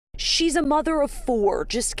She's a mother of 4,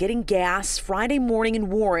 just getting gas Friday morning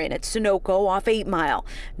in Warren at Sunoco off 8 Mile.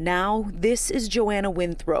 Now, this is Joanna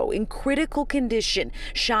Withrow in critical condition,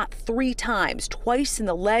 shot 3 times, twice in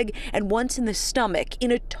the leg and once in the stomach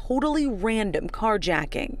in a totally random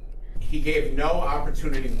carjacking. He gave no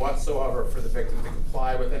opportunity whatsoever for the victim to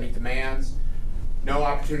comply with any demands, no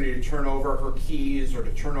opportunity to turn over her keys or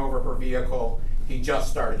to turn over her vehicle. He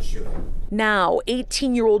just started shooting. Now,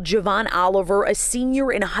 18-year-old Javon Oliver, a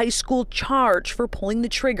senior in high school, charged for pulling the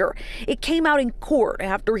trigger. It came out in court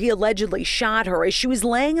after he allegedly shot her as she was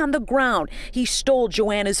laying on the ground. He stole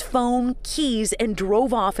Joanna's phone, keys, and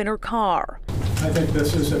drove off in her car. I think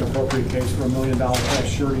this is an appropriate case for $1 million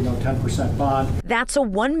cash surety, no 10% bond. That's a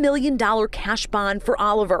 $1 million cash bond for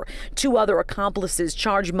Oliver. 2 other accomplices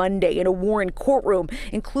charged Monday in a Warren courtroom,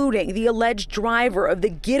 including the alleged driver of the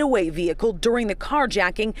getaway vehicle during the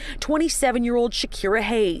carjacking, 27-year-old Shakira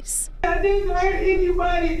Hayes. I didn't hurt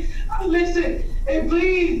anybody. Listen, and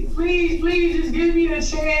please, just give me a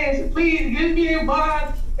chance. Please give me a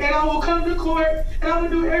bond, and I will come to court, and I will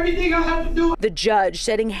do everything I have to do. The judge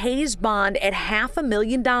setting Hayes' bond at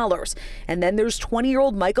 $500,000. And then there's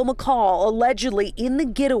 20-year-old Michael McCall allegedly in the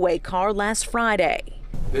getaway car last Friday.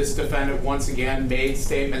 This defendant once again made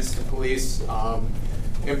statements to police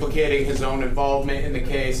implicating his own involvement in the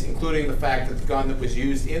case, including the fact that the gun that was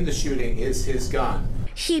used in the shooting is his gun.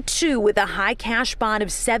 He, too, with a high cash bond of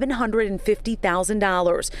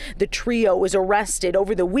 $750,000. The trio was arrested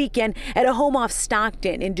over the weekend at a home off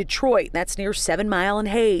Stockton in Detroit. That's near 7 Mile and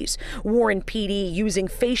Hayes. Warren PD using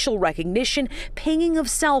facial recognition, pinging of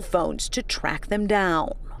cell phones to track them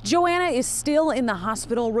down. Joanna is still in the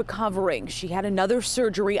hospital recovering. She had another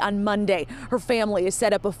surgery on Monday. Her family has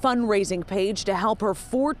set up a fundraising page to help her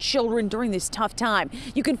 4 children during this tough time.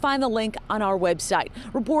 You can find the link on our website.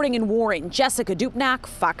 Reporting in Warren, Jessica Dupnack,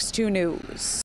 Fox 2 News.